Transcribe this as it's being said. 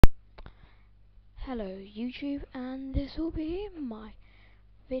Hello YouTube, and this will be my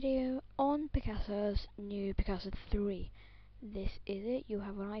video on Picasa's new Picasa 3. This is it. You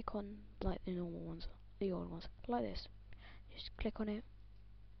have an icon like the normal ones, the old ones, like this. Just click on it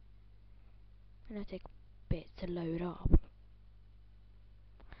and it'll take a bit to load up.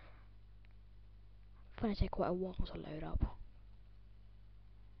 It's gonna take quite a while to load up.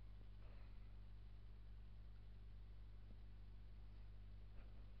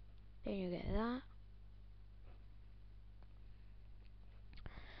 Then you get that.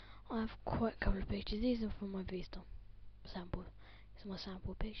 I have quite a couple of pictures. These are from my Vista sample. These are my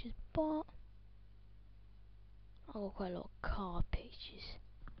sample pictures, but I've got quite a lot of car pictures.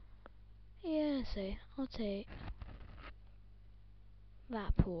 Yeah, so I'll take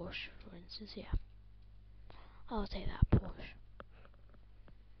that Porsche, for instance. Yeah, I'll take that Porsche.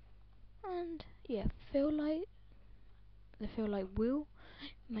 And yeah, the feel like will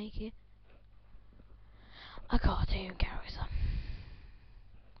make it a cartoon character.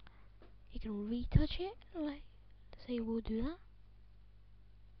 You can retouch it, like say we'll do that.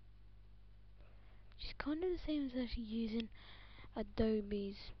 Which is kind of the same as actually using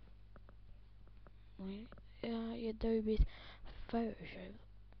Adobe's Adobe's Photoshop.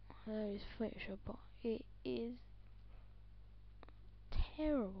 Adobe's Photoshop, but it is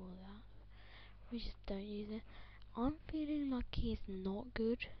terrible that. We just don't use it. I'm feeling like it's not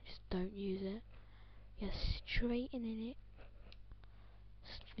good. Just don't use it. You're straightening it.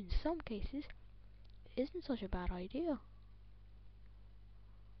 In some cases, it isn't such a bad idea.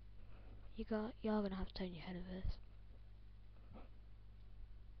 You're gonna have to turn your head over this.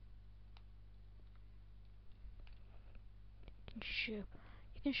 You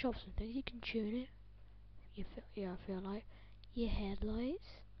can shop some things. You can tune it. I feel like your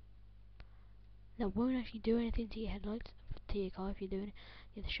headlights. That won't actually do anything to your headlights, to your car if you're doing it.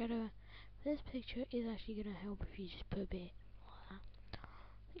 Yeah, the shadow. This picture is actually gonna help if you just put a bit like that.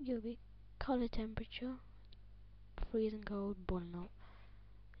 You'll be color temperature, freezing cold, boiling up.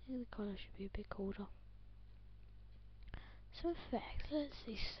 I think the color should be a bit colder. Some effects. Let's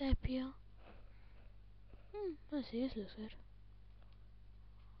see, sepia. Let's see. This looks good.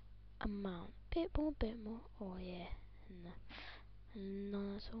 Amount, bit more. Oh yeah, no,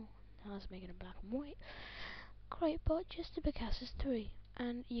 none at all. Now let's make it in black and white. Great, but just the Picassa's 3,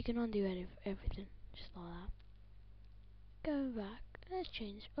 and you can undo everything just like that. Go back. Let's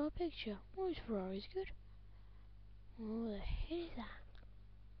change our picture. Oh, this Ferrari's good. Oh, the hell is that?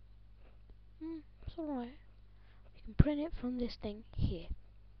 It's alright. You can print it from this thing here.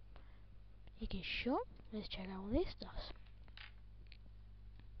 You can shop. Let's check out what this does.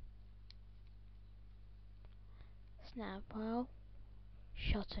 Snap file.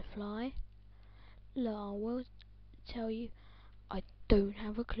 Shutterfly. Look, I will tell you, I don't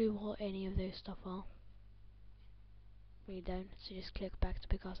have a clue what any of those stuff are. We don't, so just click back to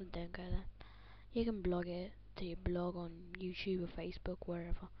Picasa and don't go there. You can blog it to your blog on YouTube or Facebook,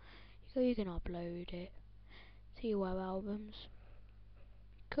 wherever. You can upload it to your web albums.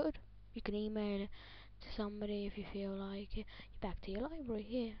 You can email it to somebody if you feel like it. You're back to your library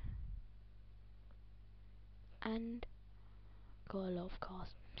here. And got a lot of cars.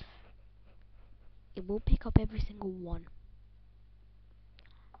 It will pick up every single one.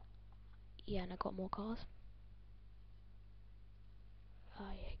 Yeah, and I got more cars.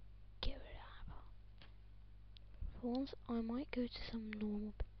 Oh yeah, get rid of that. For once, I might go to some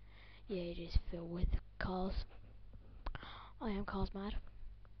normal. Yeah, it is filled with cars. I am cars mad.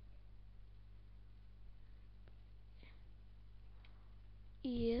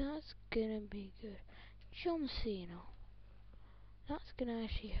 Yeah, that's gonna be good. John Cena. That's gonna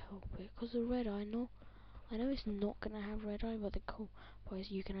actually help it, because the red eye, I know it's not gonna have red eye, but the cool part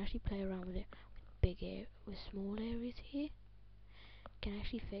is you can actually play around with it with small areas here. You can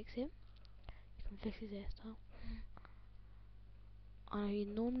actually fix it. You can fix his hairstyle. I know he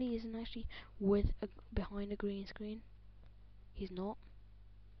normally isn't actually behind a green screen. He's not.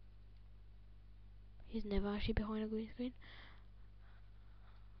 He's never actually behind a green screen.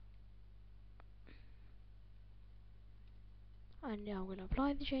 And now I'm gonna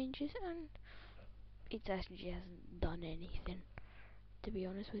apply the changes, and it actually hasn't done anything. To be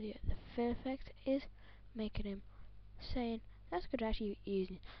honest with you, the fill effect is making him saying that's good. Actually,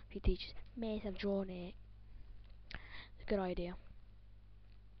 using a few teachers may have drawn it. It's a good idea.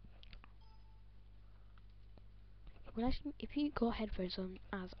 Well, actually, if you got headphones on,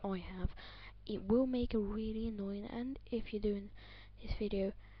 as I have, it will make it really annoying. And if you're doing this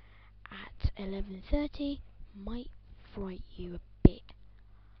video at 11:30, might fright you a bit.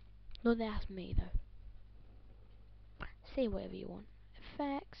 Not that that's me though. Say whatever you want.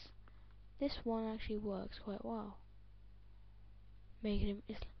 Effects, this one actually works quite well.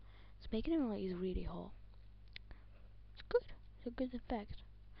 It's making him like he's really hot. It's good. It's a good effect.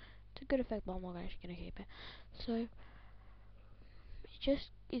 It's a good effect, but I'm not actually gonna keep it. So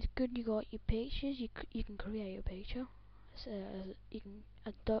it's good. You got your pictures. You can create your picture. You can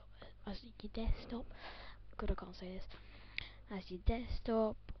adopt as your desktop. God, I can't say this. As your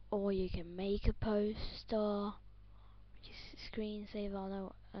desktop, or you can make a poster. Just screensaver. I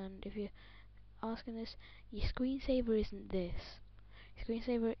know. And if you're asking this, your screensaver isn't this.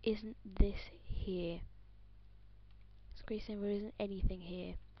 Screensaver isn't this here. Screensaver isn't anything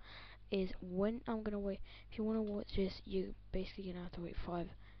here. Is when I'm gonna wait. If you wanna watch this, you basically gonna have to wait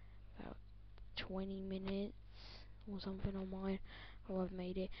about 20 minutes or something on mine, or I've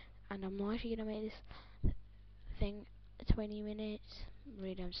made it. And I'm not actually gonna make this thing 20 minutes.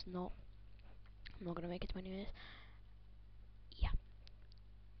 Really, I'm just not. I'm not gonna make it 20 minutes. Yeah.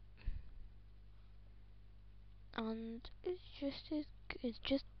 And it's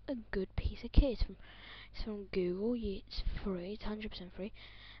just a good piece of kit. It's from Google. Yeah, it's free. It's 100% free,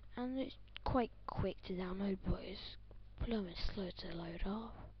 and it's quite quick to download, but it's blooming slow to load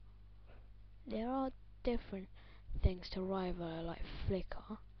up. There are different things to rival like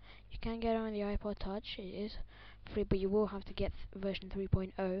Flickr. You can get it on the iPod Touch. It is free, but you will have to get version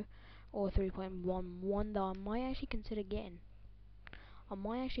 3.0 or 3.11 that I might actually consider getting.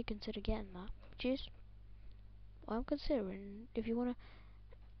 That, which is I'm considering. If you wanna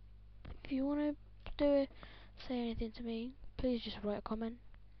do it, say anything to me, please just write a comment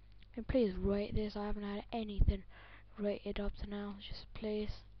and please rate this. I haven't had anything rated up to now. Just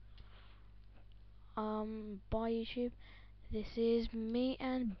please. Bye YouTube. This is me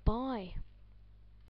and bye.